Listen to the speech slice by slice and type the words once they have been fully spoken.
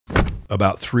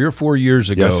about 3 or 4 years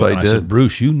ago. Yes, I did. said,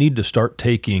 Bruce, you need to start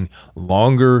taking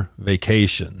longer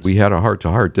vacations. We had a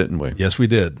heart-to-heart, didn't we? Yes, we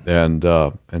did. And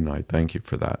I thank you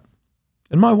for that.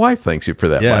 And my wife thanks you for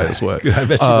that, by the way. I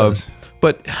bet she does.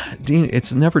 But, Dean,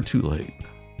 it's never too late.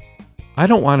 I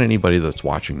don't want anybody that's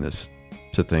watching this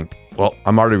to think, well,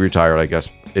 I'm already retired. I guess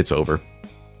it's over.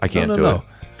 I can't do it.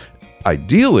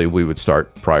 Ideally, we would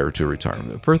start prior to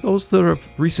retirement. For those that have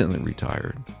recently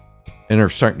retired and are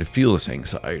starting to feel this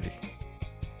anxiety,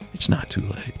 it's not too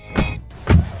late.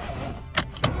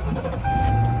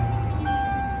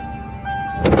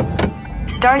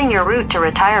 Starting your route to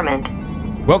retirement.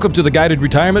 Welcome to the Guided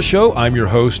Retirement Show. I'm your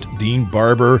host, Dean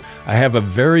Barber. I have a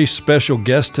very special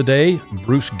guest today,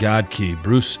 Bruce Godke.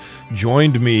 Bruce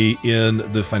joined me in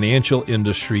the financial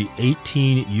industry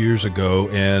 18 years ago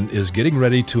and is getting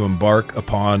ready to embark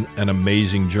upon an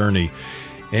amazing journey.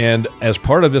 And as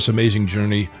part of this amazing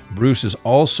journey, Bruce is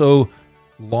also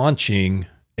launching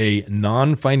a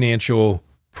non-financial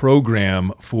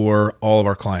program for all of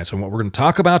our clients. And what we're going to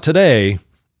talk about today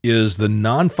is the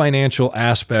non-financial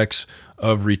aspects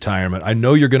of retirement. I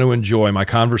know you're going to enjoy my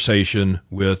conversation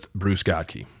with Bruce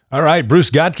Godke. All right, Bruce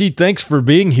Godke, thanks for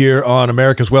being here on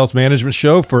America's Wealth Management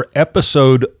Show for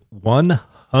episode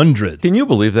 100. Can you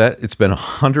believe that? It's been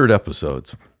 100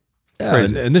 episodes. Yeah,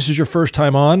 and this is your first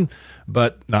time on,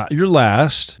 but not your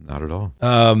last. Not at all.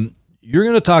 You're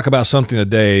going to talk about something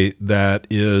today that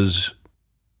is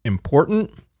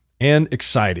important and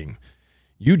exciting.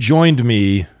 You joined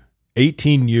me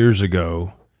 18 years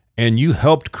ago, and you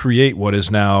helped create what is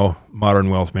now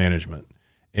Modern Wealth Management.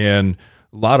 And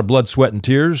a lot of blood, sweat, and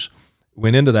tears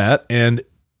went into that. And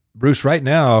Bruce, right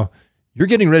now, you're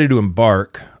getting ready to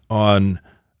embark on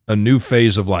a new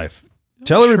phase of life.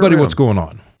 Tell everybody what's going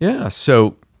on. Yeah,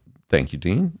 so thank you,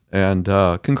 Dean. And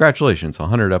congratulations,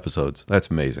 100 episodes. That's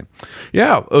amazing.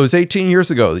 Yeah, it was 18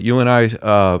 years ago that you and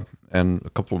I and a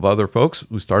couple of other folks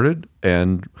who started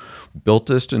and built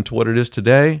this into what it is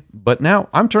today. But now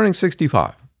I'm turning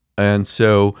 65. And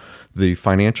so the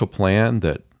financial plan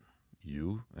that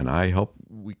you and I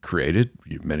we created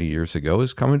many years ago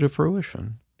is coming to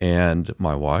fruition. And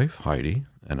my wife, Heidi,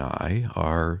 and I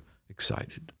are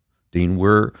excited. Dean,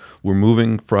 we're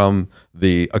moving from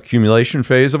the accumulation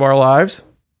phase of our lives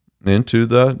into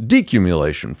the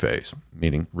decumulation phase,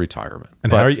 meaning retirement.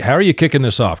 And how are you kicking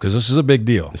this off? Because this is a big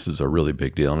deal. This is a really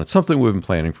big deal, and it's something we've been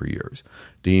planning for years.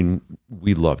 Dean,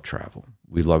 we love travel.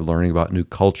 We love learning about new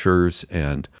cultures,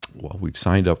 and well, we've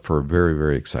signed up for a very,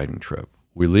 very exciting trip.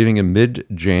 We're leaving in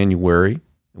mid-January.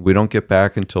 We don't get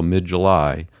back until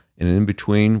mid-July, and in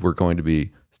between, we're going to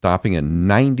be stopping in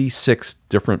 96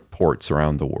 different ports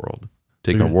around the world,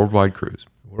 taking a worldwide cruise.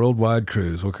 Worldwide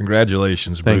cruise. Well,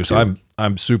 congratulations, Bruce. Thank you.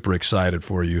 I'm super excited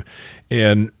for you.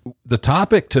 And the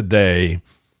topic today,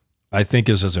 I think,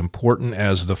 is as important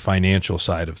as the financial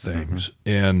side of things. Mm-hmm.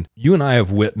 And you and I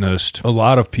have witnessed a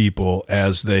lot of people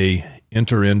as they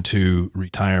enter into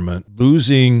retirement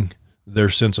losing their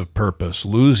sense of purpose,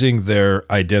 losing their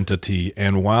identity.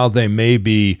 And while they may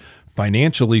be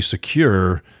financially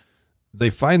secure, they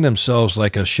find themselves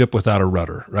like a ship without a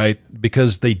rudder, right?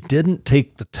 Because they didn't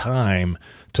take the time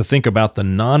to think about the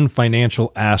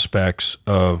non-financial aspects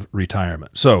of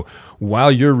retirement. So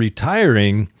while you're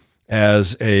retiring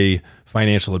as a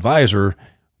financial advisor,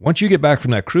 once you get back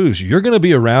from that cruise, you're going to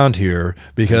be around here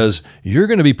because you're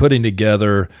going to be putting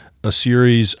together a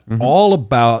series all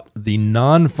about the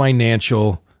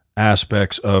non-financial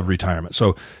aspects of retirement.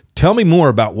 So tell me more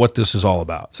about what this is all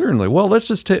about. Certainly. Well, let's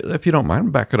just take, if you don't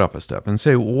mind, back it up a step and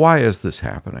say, why is this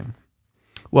happening?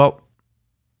 Well,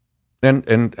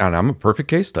 and I'm a perfect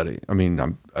case study. I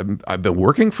mean, I've been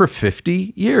working for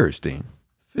 50 years, Dean.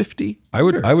 50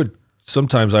 years. I would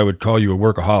sometimes I would call you a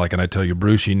workaholic, and I tell you,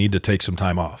 Bruce, you need to take some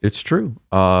time off. It's true.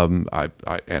 And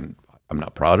I'm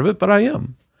not proud of it, but I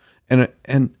am.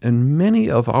 And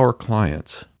many of our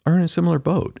clients are in a similar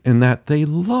boat in that they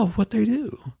love what they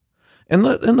do. And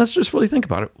let's just really think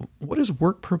about it. What does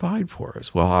work provide for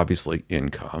us? Well, obviously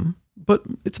income, but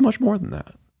it's much more than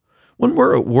that. When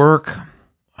we're at work,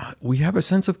 we have a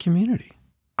sense of community.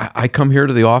 I come here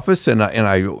to the office and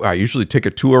I usually take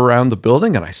a tour around the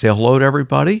building and I say hello to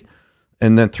everybody.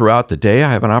 And then throughout the day,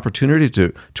 I have an opportunity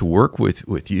to work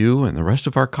with you and the rest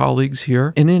of our colleagues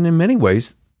here. And in many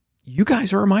ways, you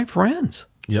guys are my friends.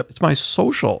 Yep. It's my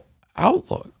social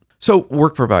outlook. So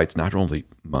work provides not only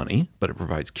money, but it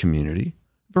provides community.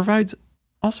 It provides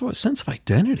also a sense of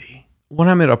identity. When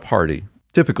I'm at a party,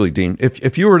 typically, Dean,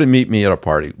 if you were to meet me at a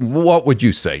party, what would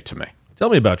you say to me? Tell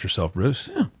me about yourself, Bruce.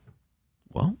 Yeah.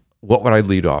 Well, what would I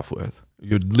lead off with?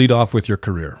 You'd lead off with your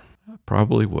career. I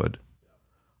probably would.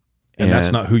 And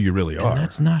that's not who you really are. And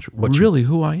that's not really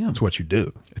who I am. It's what you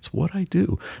do. It's what I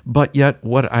do. But yet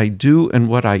what I do and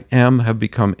what I am have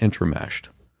become intermeshed.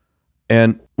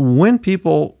 And when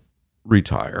people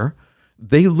retire,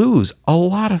 they lose a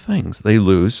lot of things. They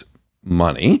lose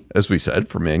money, as we said,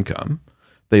 from income.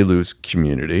 They lose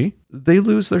community. They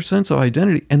lose their sense of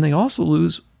identity. And they also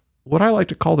lose what I like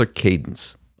to call their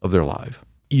cadence of their life.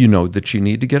 You know that you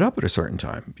need to get up at a certain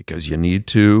time because you need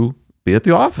to be at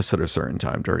the office at a certain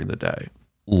time during the day.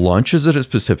 Lunch is at a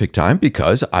specific time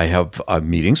because I have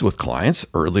meetings with clients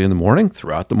early in the morning,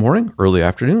 throughout the morning, early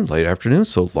afternoon, late afternoon.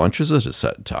 So lunch is at a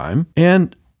set time.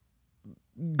 And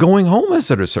going home is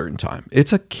at a certain time.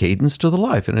 It's a cadence to the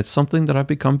life, and it's something that I've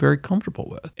become very comfortable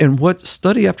with. And what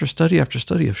study after study after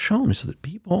study have shown is that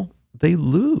people, they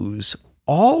lose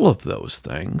all of those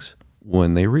things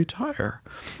when they retire.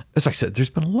 As I said,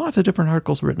 there's been lots of different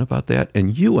articles written about that,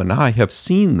 and you and I have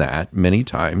seen that many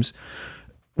times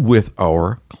with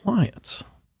our clients.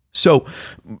 So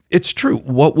it's true.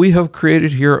 What we have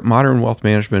created here at Modern Wealth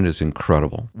Management is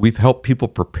incredible. We've helped people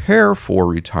prepare for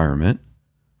retirement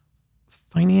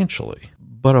financially,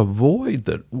 but avoid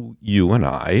that you and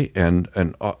I and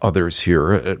others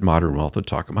here at Modern Wealth would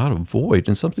talk about avoid,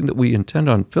 and something that we intend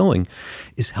on filling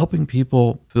is helping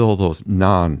people fill those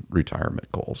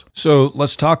non-retirement goals. So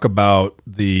let's talk about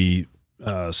the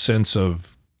sense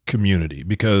of community,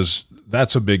 because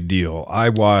that's a big deal. I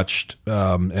watched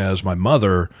as my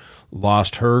mother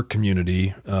lost her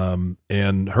community,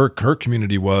 and her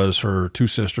community was her two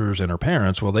sisters and her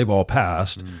parents. Well, they've all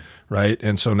passed, right?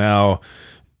 And so now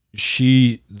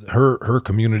her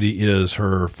community is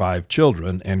her 5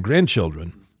 children and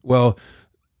grandchildren. Well,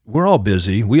 we're all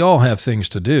busy. We all have things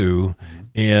to do,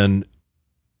 and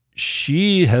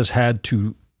she has had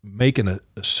to make an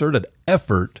asserted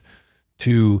effort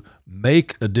to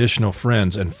make additional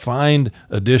friends and find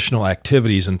additional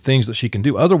activities and things that she can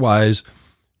do. Otherwise,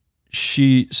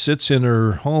 she sits in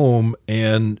her home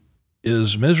and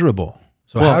is miserable.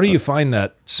 So how do you find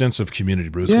that sense of community,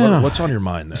 Bruce? Yeah. What's on your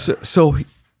mind there? So,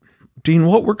 Dean,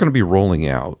 what we're going to be rolling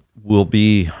out will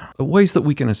be ways that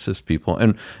we can assist people.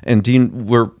 And Dean,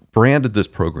 we're branded this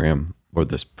program or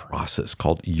this process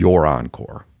called Your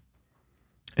Encore.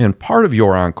 And part of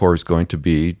Your Encore is going to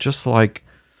be just like,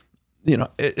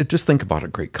 just think about a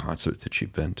great concert that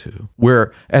you've been to,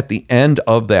 where at the end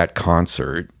of that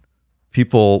concert,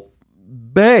 people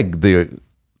beg the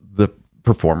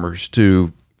performers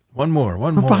to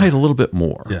provide a little bit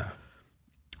more. Yeah.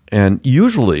 And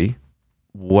usually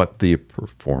what the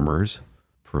performers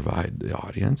provide the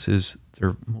audience is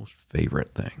their most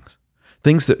favorite things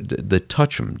that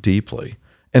touch them deeply.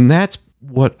 And that's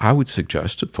what I would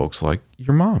suggest to folks like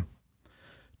your mom,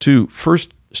 to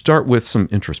first start with some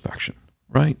introspection,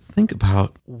 right? Think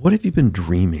about, what have you been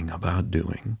dreaming about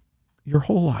doing your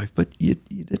whole life, but you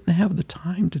didn't have the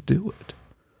time to do it?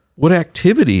 What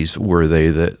activities were they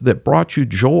that brought you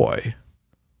joy?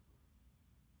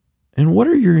 And what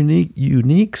are your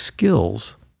unique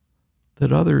skills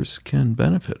that others can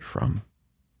benefit from?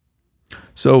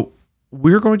 So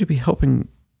we're going to be helping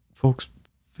folks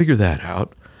figure that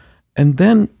out and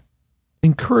then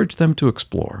encourage them to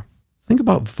explore. Think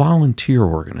about volunteer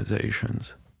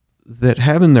organizations that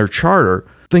have in their charter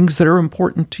things that are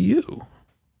important to you.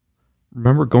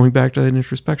 Remember, going back to that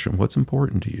introspection, what's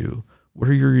important to you? What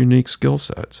are your unique skill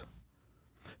sets?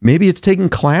 Maybe it's taking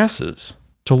classes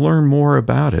to learn more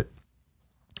about it.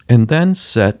 And then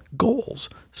set goals,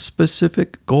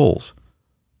 specific goals.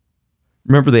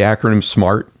 Remember the acronym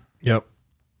SMART? Yep.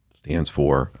 Stands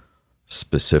for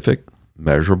specific,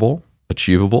 measurable,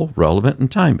 achievable, relevant, and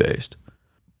time-based.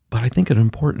 But I think an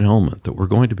important element that we're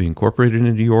going to be incorporating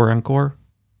into Your Encore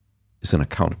is an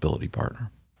accountability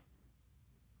partner.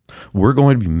 We're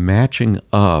going to be matching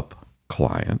up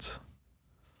clients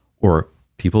or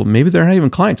people, maybe they're not even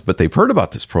clients, but they've heard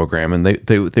about this program and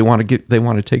they want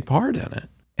to take part in it.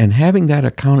 And having that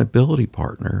accountability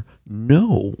partner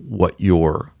know what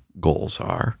your goals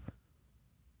are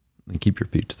and keep your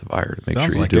feet to the fire to make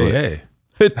Sounds sure you like do AA. it.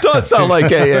 It does sound like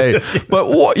AA, but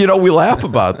we laugh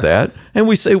about that and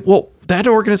we say, well, that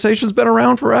organization's been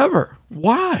around forever.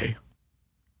 Why?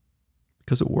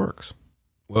 Because it works.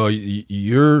 Well,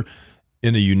 you're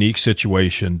in a unique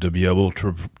situation to be able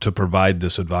to provide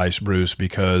this advice, Bruce,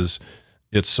 because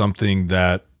it's something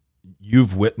that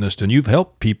you've witnessed and you've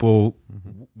helped people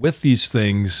with these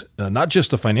things, not just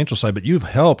the financial side, but you've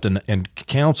helped and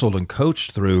counseled and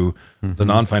coached through the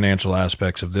non-financial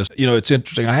aspects of this. It's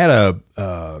interesting. I had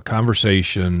a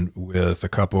conversation with a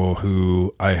couple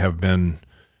who I have been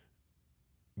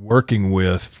working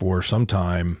with for some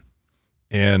time,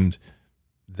 and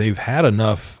they've had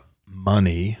enough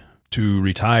money to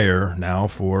retire now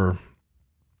for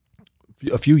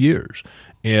a few years,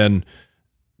 and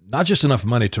not just enough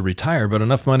money to retire, but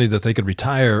enough money that they could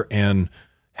retire and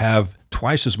have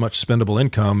twice as much spendable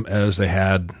income as they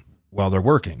had while they're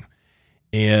working.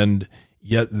 And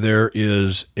yet there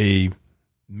is a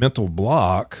mental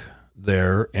block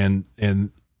there, and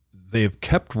they've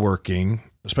kept working,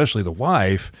 especially the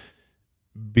wife,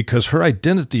 because her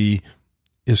identity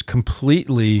is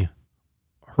completely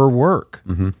her work.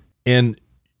 Mm-hmm. And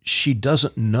she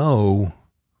doesn't know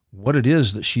what it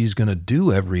is that she's going to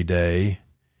do every day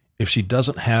if she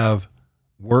doesn't have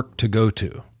work to go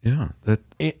to. Yeah.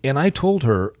 And I told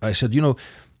her, I said,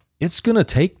 it's going to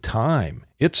take time.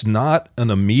 It's not an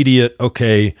immediate,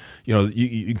 okay,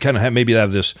 you kind of maybe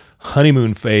have this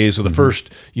honeymoon phase of the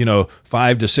first,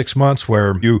 5 to 6 months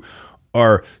where you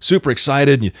are super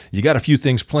excited and you got a few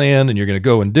things planned and you're going to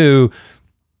go and do.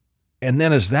 And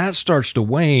then as that starts to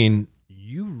wane,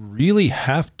 you really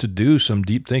have to do some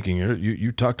deep thinking.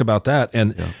 You talked about that,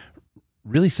 and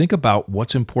really think about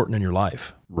what's important in your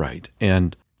life. Right.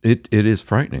 And it is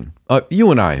frightening.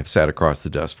 You and I have sat across the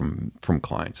desk from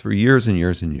clients for years and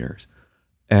years and years.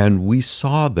 And we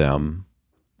saw them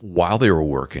while they were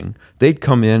working. They'd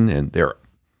come in and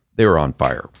they were on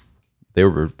fire. They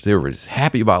were just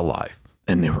happy about life.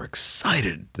 And they were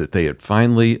excited that they had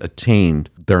finally attained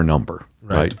their number.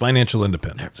 Right. Financial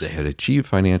independence. They had achieved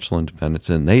financial independence,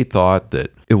 and they thought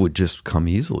that it would just come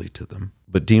easily to them.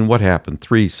 But Dean, what happened?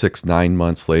 3, 6, 9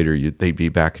 months later, they'd be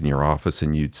back in your office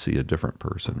and you'd see a different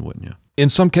person, wouldn't you? In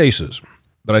some cases.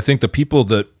 But I think the people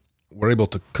that were able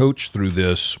to coach through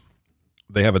this,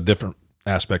 they have a different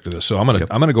aspect of this. So I'm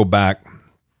gonna go back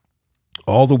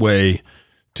all the way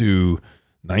to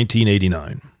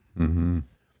 1989. Mm-hmm.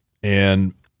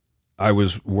 And I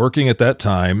was working at that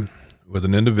time with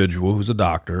an individual who's a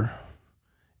doctor,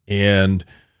 and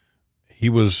he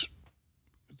was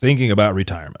thinking about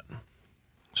retirement.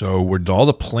 So we're all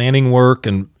the planning work,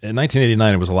 and in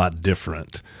 1989 it was a lot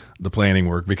different, the planning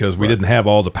work, because we didn't have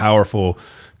all the powerful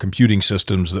computing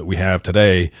systems that we have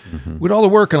today. Mm-hmm. We did all the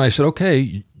work, and I said,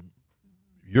 okay,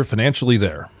 you're financially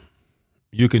there.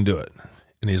 You can do it.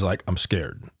 And he's like, I'm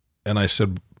scared. And I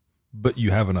said, but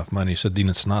you have enough money. He said, Dean,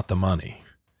 it's not the money.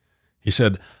 He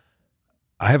said,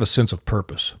 I have a sense of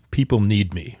purpose. People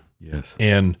need me. Yes.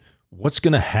 And what's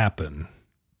going to happen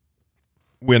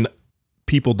when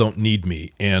people don't need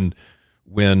me and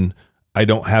when I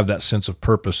don't have that sense of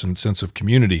purpose and sense of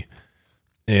community?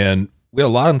 And we had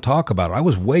a lot of them talk about it. I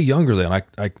was way younger then.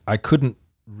 I couldn't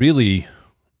really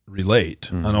relate.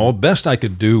 Mm-hmm. And all best I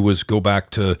could do was go back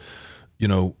to,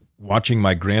 watching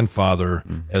my grandfather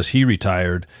as he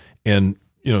retired and,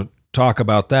 talk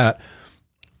about that.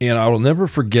 And I will never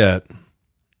forget,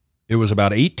 it was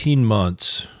about 18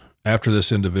 months after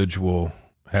this individual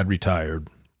had retired.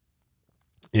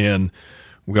 And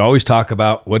we always talk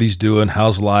about what he's doing,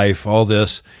 how's life, all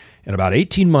this. And about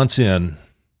 18 months in,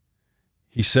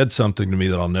 he said something to me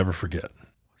that I'll never forget.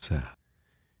 What's that?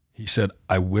 He said,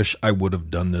 I wish I would have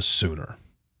done this sooner.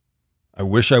 I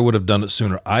wish I would have done it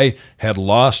sooner. I had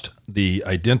lost the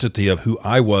identity of who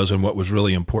I was and what was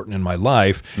really important in my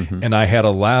life, and I had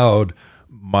allowed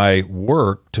my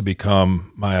work to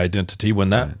become my identity when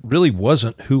that really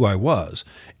wasn't who I was.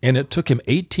 And it took him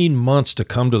 18 months to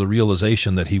come to the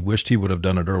realization that he wished he would have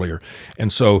done it earlier.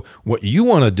 And so what you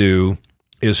want to do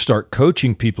is start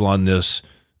coaching people on this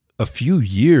a few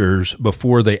years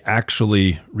before they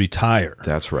actually retire.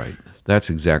 That's right.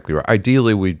 That's exactly right.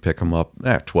 Ideally, we'd pick them up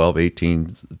 12,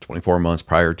 18, 24 months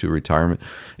prior to retirement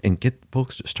and get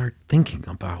folks to start thinking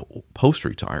about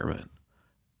post-retirement.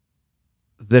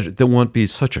 That won't be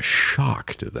such a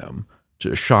shock to them,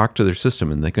 a shock to their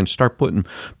system, and they can start putting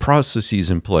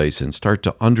processes in place and start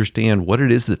to understand what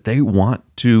it is that they want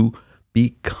to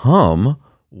become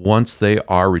once they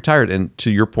are retired. And to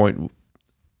your point,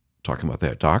 talking about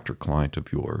that doctor client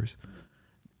of yours,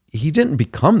 he didn't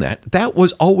become that. That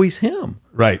was always him.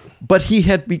 Right. But he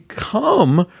had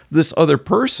become this other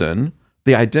person.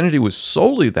 The identity was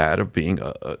solely that of being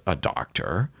a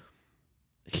doctor.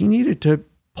 He needed to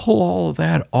pull all of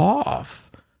that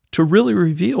off to really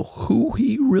reveal who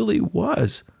he really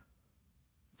was.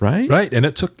 Right? Right. And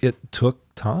it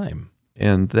took time.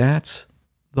 And that's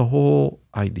the whole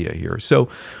idea here. So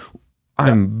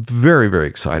I'm very, very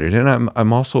excited. And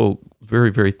I'm also very,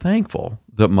 very thankful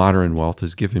that Modern Wealth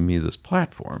has given me this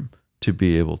platform to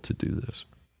be able to do this.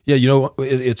 Yeah,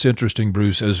 it's interesting,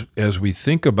 Bruce, as we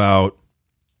think about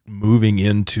moving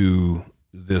into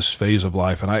this phase of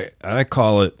life, and I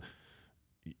call it,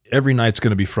 every night's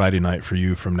going to be Friday night for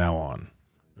you from now on,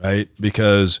 right?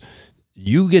 Because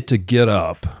you get to get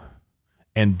up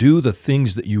and do the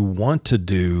things that you want to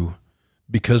do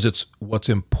because it's what's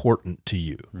important to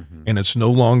you. And it's no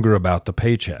longer about the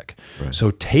paycheck. Right. So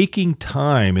taking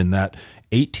time in that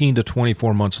 18 to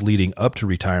 24 months leading up to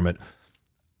retirement,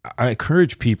 I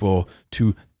encourage people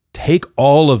to take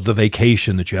all of the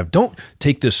vacation that you have. Don't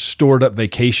take this stored up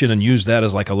vacation and use that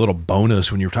as like a little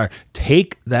bonus when you're retired.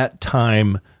 Take that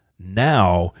time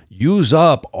now, use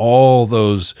up all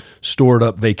those stored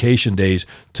up vacation days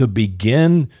to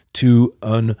begin to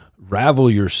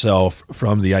unravel yourself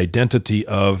from the identity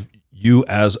of you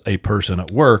as a person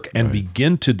at work and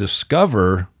begin to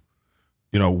discover,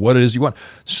 what it is you want.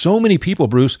 So many people,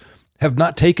 Bruce, have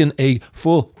not taken a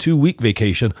full 2-week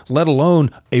vacation, let alone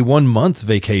a 1-month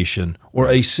vacation or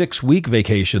a 6-week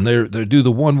vacation. They do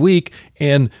the 1 week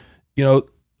and,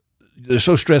 they're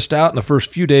so stressed out in the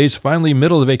first few days. Finally,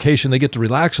 middle of the vacation, they get to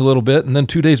relax a little bit. And then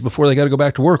 2 days before they got to go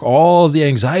back to work, all of the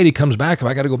anxiety comes back. If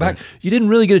I got to go back, you didn't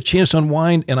really get a chance to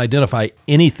unwind and identify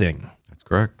anything. That's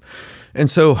correct.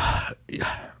 And so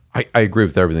I agree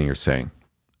with everything you're saying.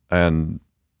 And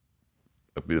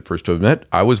I'll be the first to admit,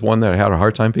 I was one that had a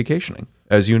hard time vacationing,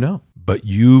 as you know. But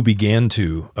you began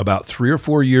to about 3 or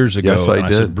 4 years ago. Yes, I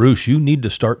did. Said, Bruce, you need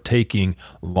to start taking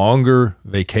longer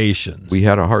vacations. We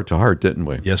had a heart-to-heart, didn't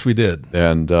we? Yes, we did.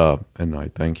 And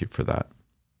I thank you for that.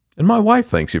 And my wife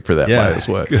thanks you for that, by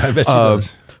the way. I bet she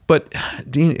does. But,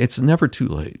 Dean, it's never too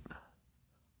late.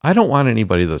 I don't want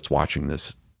anybody that's watching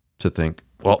this to think,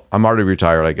 well, I'm already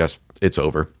retired. I guess it's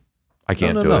over. I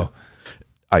can't do it.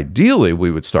 Ideally, we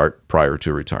would start prior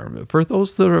to retirement. For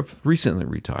those that have recently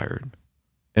retired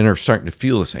and are starting to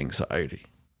feel this anxiety,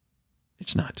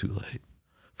 it's not too late.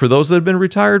 For those that have been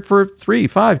retired for 3,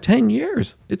 5, 10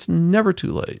 years, it's never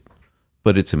too late.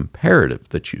 But it's imperative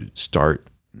that you start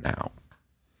now.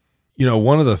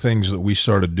 One of the things that we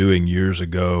started doing years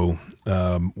ago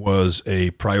was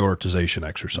a prioritization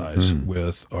exercise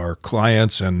with our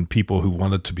clients and people who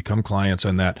wanted to become clients.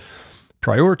 And that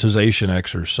prioritization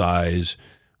exercise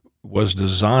was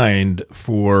designed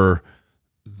for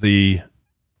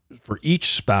each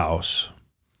spouse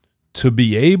to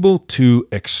be able to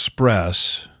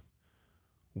express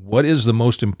what is the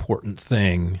most important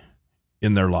thing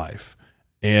in their life.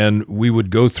 And we would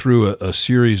go through a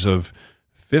series of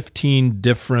 15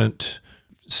 different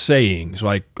sayings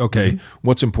like, okay,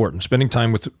 what's important? Spending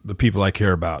time with the people I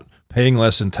care about, paying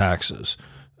less in taxes,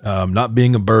 not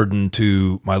being a burden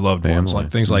to my loved ones,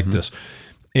 like things like this.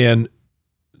 And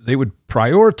they would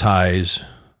prioritize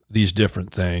these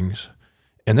different things.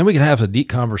 And then we could have a deep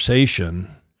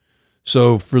conversation.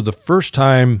 So for the first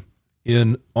time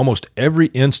in almost every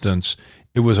instance,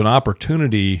 it was an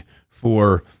opportunity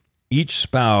for each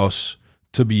spouse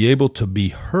to be able to be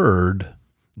heard,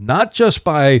 not just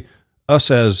by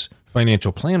us as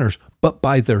financial planners, but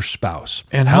by their spouse.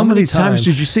 And how many times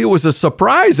did you see it was a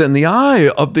surprise in the eye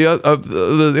of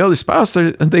the other spouse?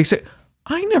 And they say,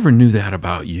 I never knew that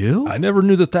about you. I never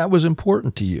knew that was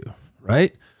important to you,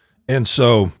 right? And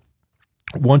so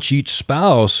once each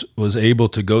spouse was able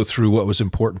to go through what was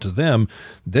important to them,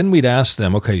 then we'd ask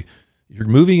them, okay, you're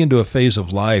moving into a phase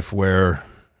of life where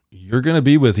you're going to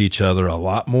be with each other a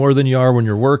lot more than you are when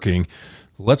you're working.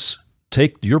 Let's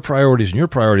take your priorities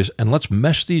and let's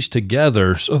mesh these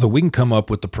together so that we can come up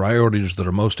with the priorities that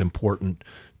are most important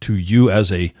to you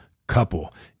as a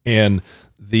couple. And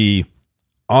the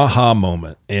aha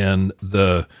moment and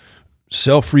the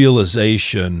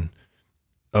self-realization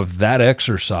of that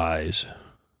exercise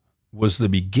was the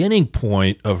beginning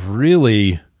point of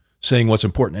really saying what's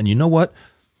important. And you know what?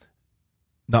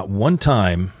 Not one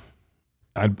time,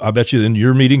 I bet you in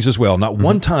your meetings as well, not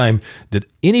one time did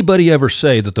anybody ever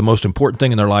say that the most important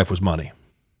thing in their life was money.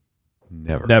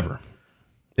 Never. Never.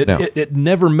 It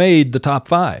never made the top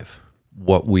 5.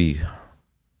 What we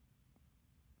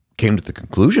came to the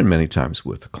conclusion many times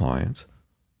with the clients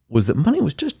was that money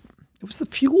was just, it was the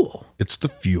fuel. It's the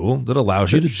fuel that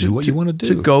allows you to do what you want to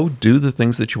do. To go do the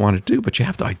things that you want to do, but you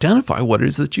have to identify what it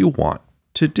is that you want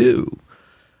to do.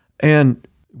 And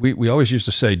we always used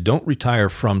to say, don't retire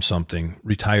from something,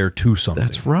 retire to something.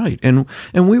 That's right. And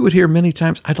we would hear many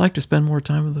times, I'd like to spend more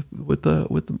time with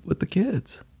the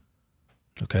kids.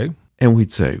 Okay. And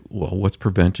we'd say, well, what's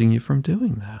preventing you from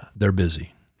doing that? They're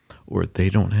busy. Or they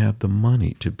don't have the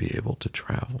money to be able to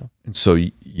travel. And so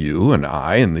you and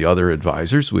I and the other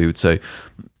advisors, we would say,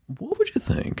 what would you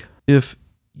think if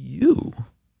you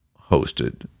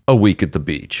hosted a week at the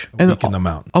beach? A week in the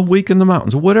mountains. A week in the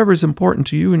mountains, whatever is important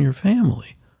to you and your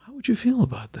family. How would you feel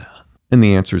about that? And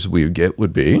the answers we would get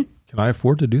would be, can I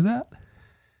afford to do that?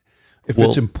 If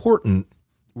it's important,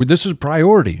 this is a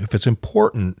priority. If it's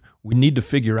important, we need to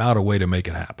figure out a way to make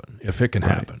it happen, if it can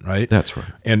happen, right? That's right.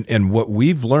 And what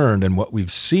we've learned and what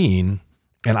we've seen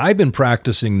And I've been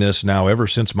practicing this now ever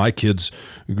since my kids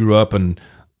grew up and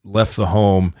left the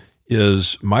home.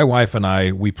 Is my wife and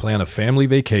I, we plan a family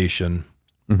vacation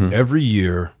every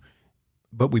year,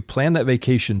 but we plan that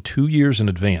vacation 2 years in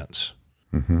advance.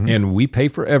 And we pay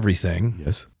for everything.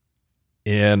 Yes.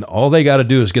 And all they got to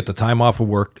do is get the time off of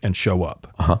work and show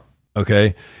up.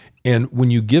 Okay. And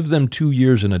when you give them 2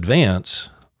 years in advance,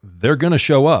 they're going to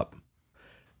show up.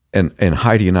 And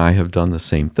Heidi and I have done the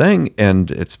same thing, and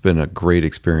it's been a great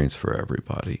experience for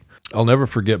everybody. I'll never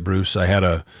forget, Bruce. I had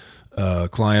a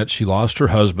client. She lost her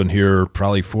husband here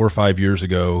probably 4 or 5 years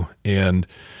ago, and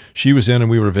she was in and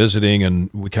we were visiting, and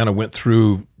we kind of went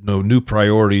through new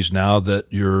priorities now that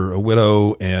you're a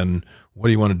widow, and what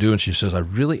do you want to do? And she says,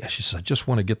 she says, I just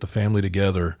want to get the family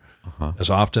together as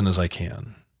often as I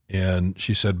can. And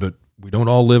she said, but we don't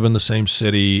all live in the same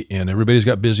city, and everybody's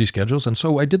got busy schedules. And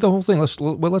so I did the whole thing.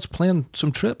 Let's plan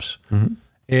some trips.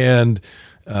 And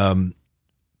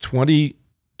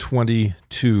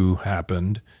 2022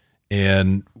 happened,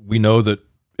 and we know that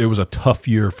it was a tough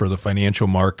year for the financial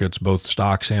markets. Both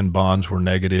stocks and bonds were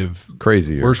negative.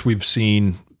 Crazy year. Worst we've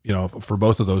seen, for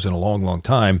both of those in a long, long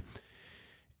time.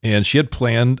 And she had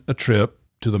planned a trip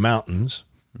to the mountains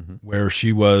where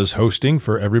she was hosting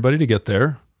for everybody to get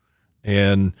there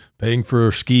and paying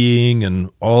for skiing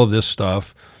and all of this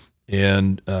stuff.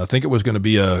 And I think it was going to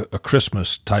be a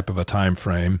Christmas type of a time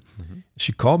frame.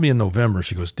 She called me in November.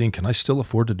 She goes, Dean, can I still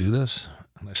afford to do this?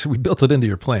 And I said, we built it into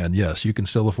your plan. Yes, you can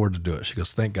still afford to do it. She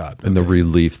goes, thank God. And the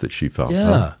relief that she felt.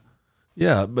 Yeah.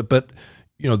 Yeah. But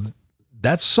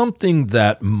that's something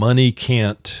that money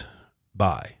can't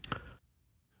buy.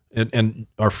 And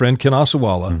our friend Ken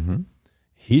Osawala,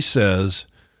 he says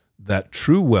that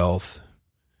true wealth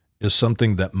is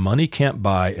something that money can't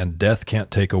buy and death can't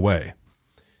take away.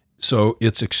 So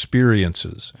it's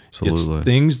experiences. Absolutely. It's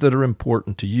things that are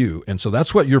important to you. And so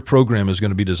that's what your program is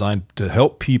going to be designed to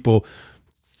help people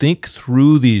think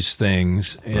through these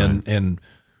things and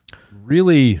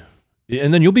really,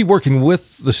 and then you'll be working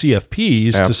with the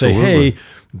CFPs to say, hey,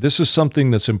 this is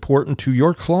something that's important to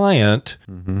your client.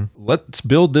 Let's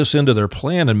build this into their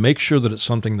plan and make sure that it's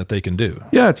something that they can do.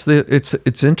 Yeah,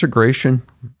 it's integration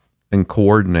and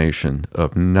coordination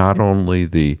of not only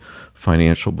the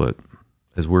financial, but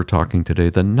as we're talking today,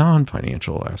 the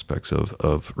non-financial aspects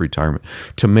of retirement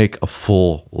to make a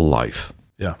full life.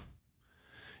 Yeah.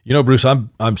 Bruce,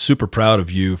 I'm super proud of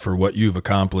you for what you've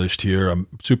accomplished here. I'm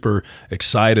super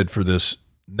excited for this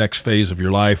next phase of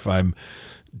your life. I'm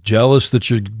jealous that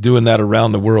you're doing that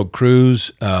around the world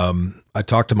cruise. I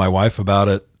talked to my wife about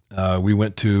it. We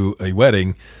went to a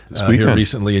wedding here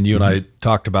recently, and you and I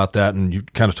talked about that, and you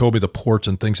kind of told me the ports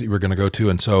and things that you were going to go to.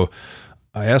 And so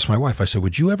I asked my wife, I said,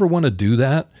 would you ever want to do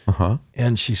that?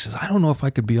 And she says, I don't know if I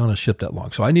could be on a ship that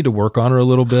long. So I need to work on her a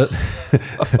little bit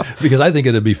because I think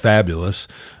it'd be fabulous.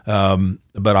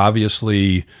 But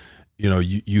obviously,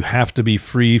 you have to be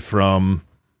free from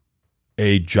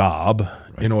a job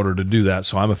in order to do that.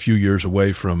 So I'm a few years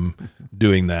away from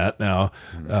doing that. Now,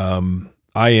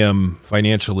 I am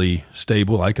financially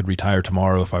stable. I could retire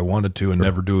tomorrow if I wanted to and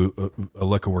never do a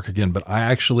lick of work again. But I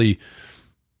actually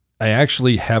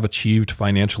have achieved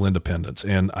financial independence.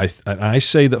 And I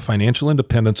say that financial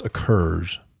independence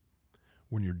occurs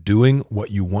when you're doing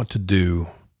what you want to do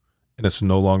and it's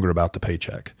no longer about the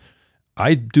paycheck.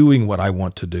 I'm doing what I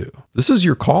want to do. This is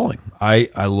your calling. I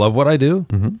love what I do.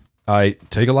 I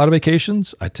take a lot of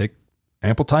vacations. I take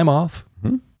ample time off,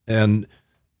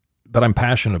 but I'm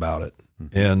passionate about it.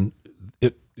 And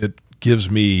it gives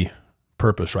me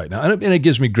purpose right now. And it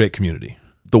gives me great community.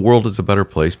 The world is a better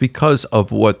place because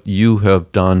of what you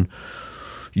have done.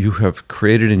 You have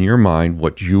created in your mind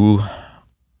what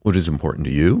is important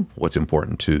to you, what's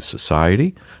important to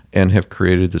society, and have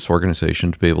created this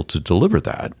organization to be able to deliver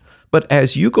that. But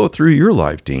as you go through your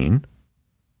life, Dean,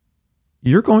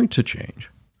 you're going to change.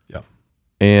 Yeah.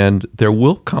 And there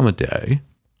will come a day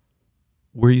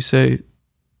where you say,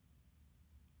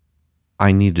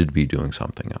 I needed to be doing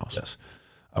something else. Yes.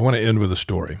 I want to end with a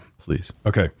story. Please.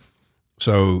 Okay.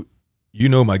 So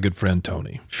my good friend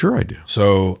Tony. Sure I do.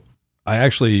 So I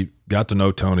actually got to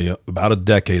know Tony about a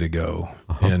decade ago,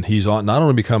 and he's not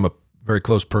only become a very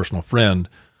close personal friend,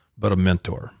 but a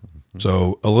mentor.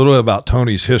 So a little about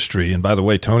Tony's history. And by the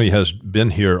way, Tony has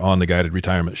been here on the Guided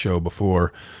Retirement Show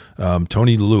before.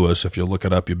 Tony Lewis, if you'll look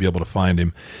it up, you'll be able to find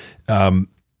him.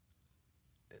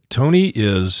 Tony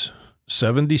is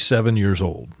 77 years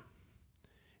old,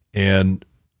 and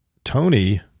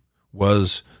Tony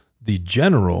was the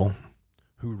general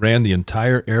who ran the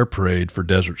entire air parade for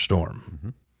Desert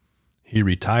Storm. He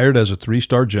retired as a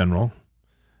 3-star general.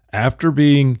 After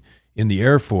being in the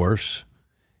Air Force,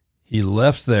 he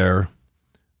left there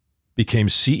became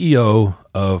CEO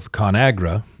of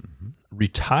ConAgra,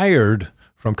 retired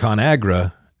from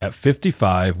ConAgra at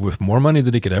 55 with more money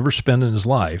than he could ever spend in his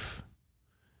life.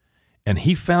 And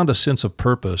he found a sense of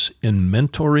purpose in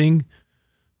mentoring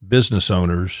business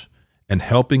owners and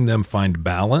helping them find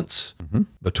balance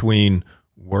between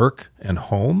work and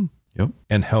home,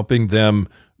 and helping them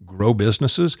grow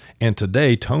businesses. And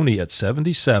today, Tony at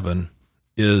 77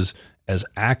 is as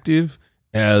active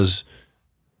as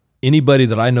anybody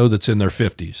that I know that's in their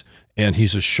 50s. And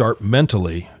he's as sharp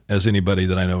mentally as anybody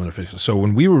that I know in their 50s. So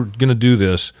when we were going to do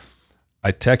this,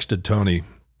 I texted Tony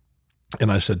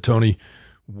and I said, Tony,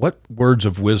 what words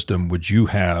of wisdom would you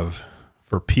have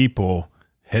for people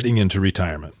heading into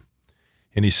retirement?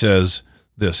 And he says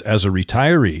this: as a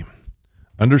retiree,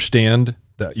 understand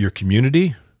that your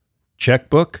community,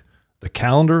 checkbook, the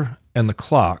calendar, and the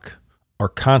clock are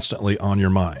constantly on your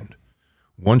mind.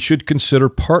 One should consider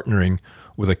partnering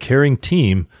with a caring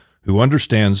team who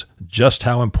understands just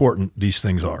how important these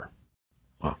things are.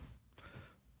 Wow.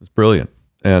 It's brilliant.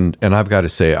 And I've got to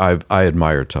say, I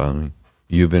admire Tony.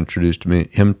 You've introduced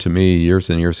him to me years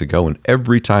and years ago, and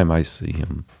every time I see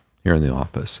him here in the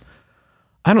office,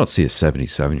 I don't see a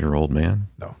 77-year-old man.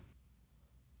 No.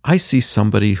 I see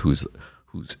somebody who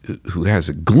has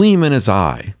a gleam in his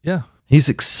eye. Yeah. He's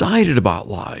excited about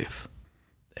life,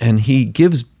 and he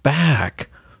gives back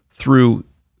through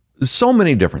so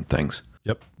many different things.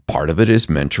 Yep. Part of it is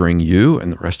mentoring you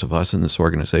and the rest of us in this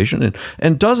organization,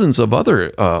 and dozens of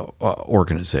other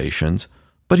organizations.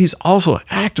 But he's also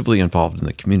actively involved in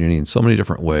the community in so many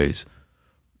different ways.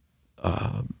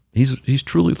 He's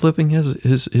truly living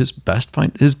his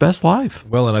best life.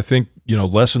 Well, and I think,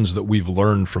 lessons that we've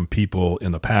learned from people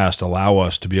in the past allow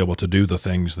us to be able to do the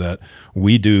things that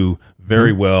we do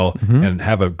very well and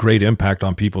have a great impact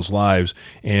on people's lives.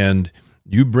 And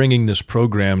you bringing this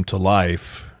program to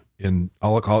life,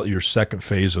 I'll call it your second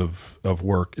phase of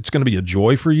work. It's going to be a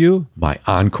joy for you. My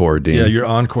Encore, Dean. Yeah, your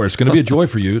Encore. It's going to be a joy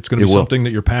for you. It's going to be something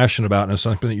that you're passionate about, and it's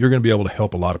something that you're going to be able to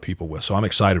help a lot of people with. So I'm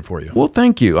excited for you. Well,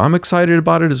 thank you. I'm excited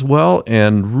about it as well,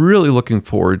 and really looking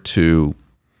forward to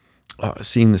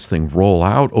seeing this thing roll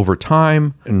out over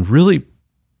time and really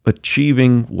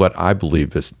achieving what I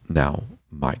believe is now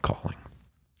my calling.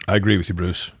 I agree with you,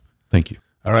 Bruce. Thank you.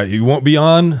 All right. You won't be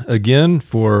on again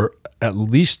for at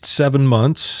least 7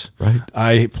 months. Right.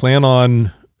 I plan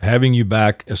on having you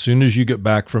back as soon as you get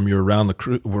back from your around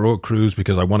the world cruise,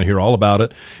 because I want to hear all about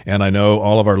it. And I know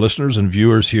all of our listeners and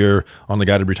viewers here on the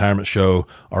Guided Retirement Show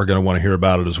are going to want to hear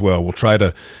about it as well. We'll try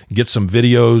to get some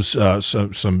videos,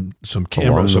 some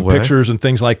cameras, some pictures and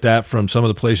things like that from some of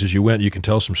the places you went. You can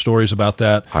tell some stories about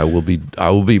that. I will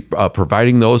be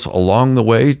providing those along the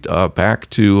way back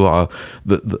to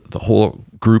the whole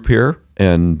group here.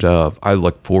 And I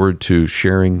look forward to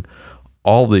sharing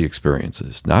all the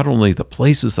experiences, not only the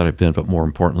places that I've been, but more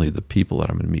importantly, the people that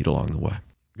I'm going to meet along the way.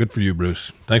 Good for you,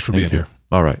 Bruce. Thanks for being here.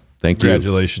 All right. Thank you.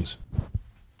 Congratulations.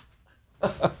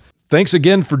 Thanks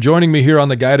again for joining me here on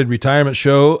the Guided Retirement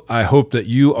Show. I hope that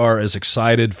you are as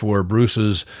excited for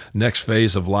Bruce's next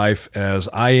phase of life as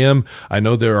I am. I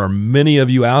know there are many of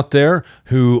you out there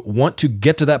who want to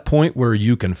get to that point where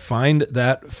you can find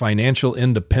that financial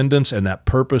independence and that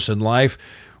purpose in life.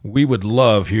 We would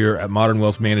love here at Modern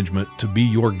Wealth Management to be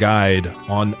your guide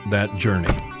on that journey.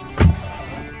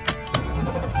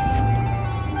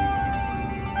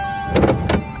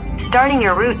 Starting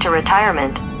your route to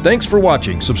retirement. Thanks for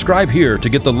watching. Subscribe here to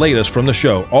get the latest from the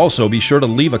show. Also, be sure to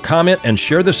leave a comment and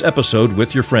share this episode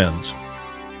with your friends.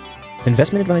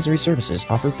 Investment advisory services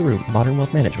offered through Modern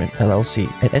Wealth Management, LLC,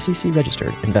 an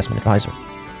SEC-registered investment advisor.